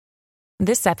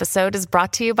This episode is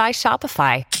brought to you by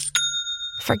Shopify.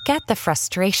 Forget the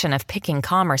frustration of picking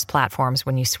commerce platforms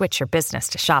when you switch your business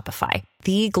to Shopify,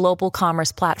 the global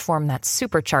commerce platform that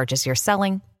supercharges your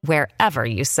selling wherever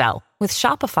you sell. With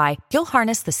Shopify, you'll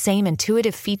harness the same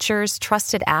intuitive features,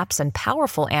 trusted apps, and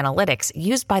powerful analytics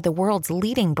used by the world's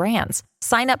leading brands.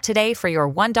 Sign up today for your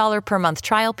 $1 per month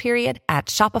trial period at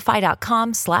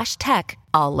shopify.com/tech,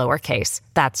 all lowercase.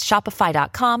 That's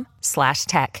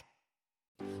shopify.com/tech.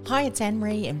 Hi, it's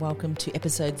Anne-Marie and welcome to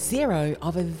episode 0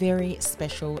 of a very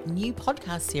special new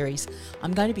podcast series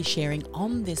I'm going to be sharing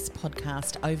on this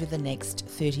podcast over the next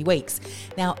 30 weeks.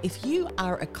 Now, if you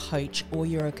are a coach or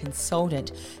you're a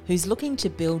consultant who's looking to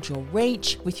build your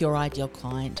reach with your ideal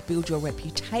client, build your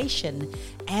reputation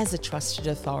as a trusted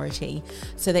authority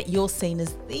so that you're seen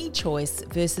as the choice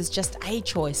versus just a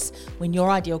choice when your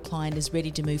ideal client is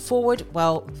ready to move forward,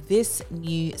 well, this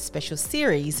new special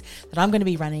series that I'm going to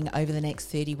be running over the next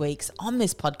 30 weeks on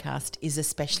this podcast is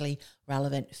especially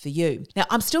relevant for you. Now,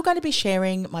 I'm still going to be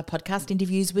sharing my podcast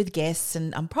interviews with guests,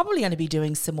 and I'm probably going to be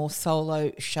doing some more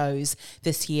solo shows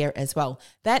this year as well.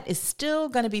 That is still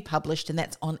going to be published, and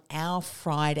that's on our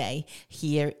Friday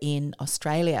here in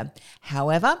Australia.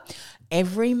 However,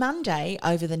 every Monday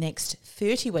over the next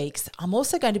 30 weeks, I'm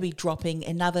also going to be dropping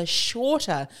another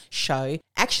shorter show.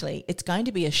 Actually, it's going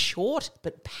to be a short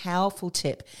but powerful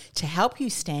tip to help you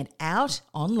stand out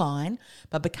online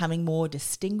by becoming more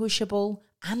distinguishable,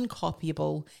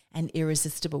 uncopyable, and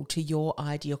irresistible to your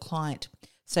ideal client.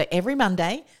 So every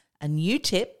Monday, a new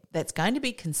tip that's going to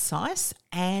be concise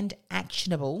and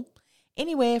actionable,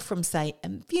 anywhere from, say, a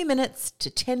few minutes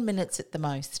to 10 minutes at the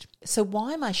most. So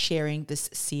why am I sharing this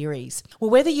series?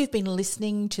 Well, whether you've been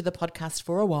listening to the podcast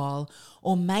for a while,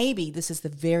 or maybe this is the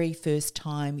very first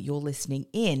time you're listening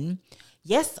in,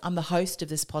 yes, I'm the host of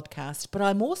this podcast, but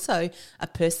I'm also a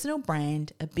personal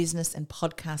brand, a business and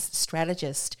podcast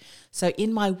strategist. So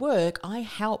in my work, I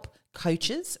help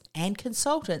coaches and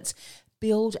consultants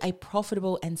build a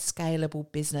profitable and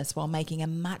scalable business while making a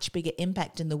much bigger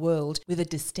impact in the world with a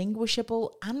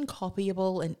distinguishable,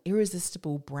 uncopyable, and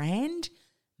irresistible brand,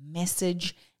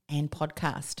 message, and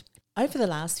podcast. Over the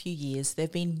last few years, there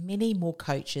have been many more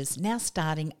coaches now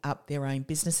starting up their own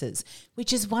businesses,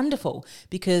 which is wonderful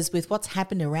because with what's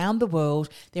happened around the world,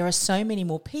 there are so many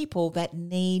more people that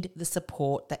need the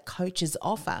support that coaches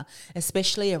offer,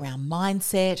 especially around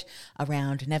mindset,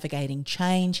 around navigating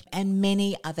change, and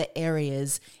many other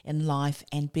areas in life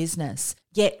and business.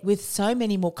 Yet with so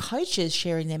many more coaches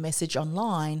sharing their message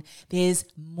online, there's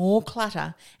more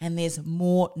clutter and there's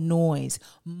more noise,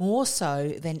 more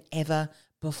so than ever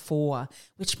before,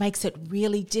 which makes it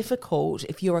really difficult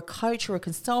if you're a coach or a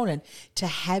consultant to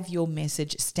have your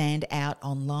message stand out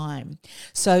online.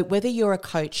 So whether you're a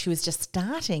coach who is just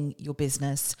starting your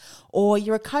business or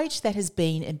you're a coach that has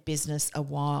been in business a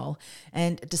while,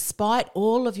 and despite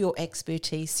all of your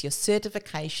expertise, your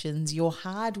certifications, your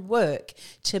hard work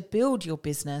to build your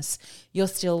business, you're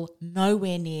still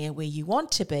nowhere near where you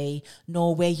want to be,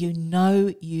 nor where you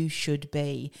know you should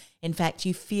be. In fact,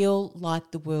 you feel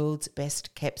like the world's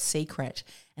best kept secret.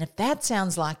 And if that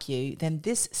sounds like you, then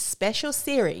this special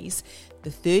series,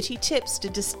 the 30 Tips to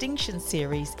Distinction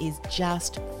series, is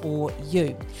just for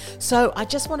you. So I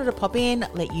just wanted to pop in,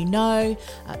 let you know,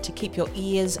 to keep your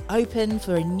ears open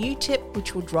for a new tip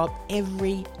which will drop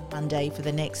every Monday for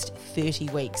the next 30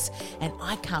 weeks. And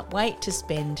I can't wait to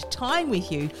spend time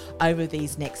with you over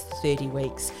these next 30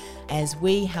 weeks as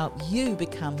we help you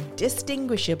become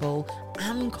distinguishable,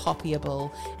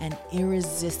 uncopyable, and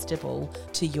irresistible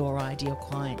to your ideal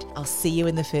client. I'll see you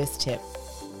in the first tip.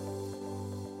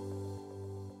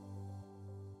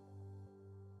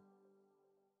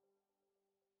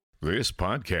 This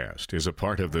podcast is a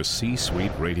part of the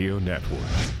C-Suite Radio Network.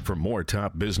 For more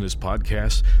top business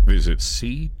podcasts, visit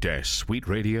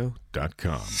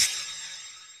c-suiteradio.com.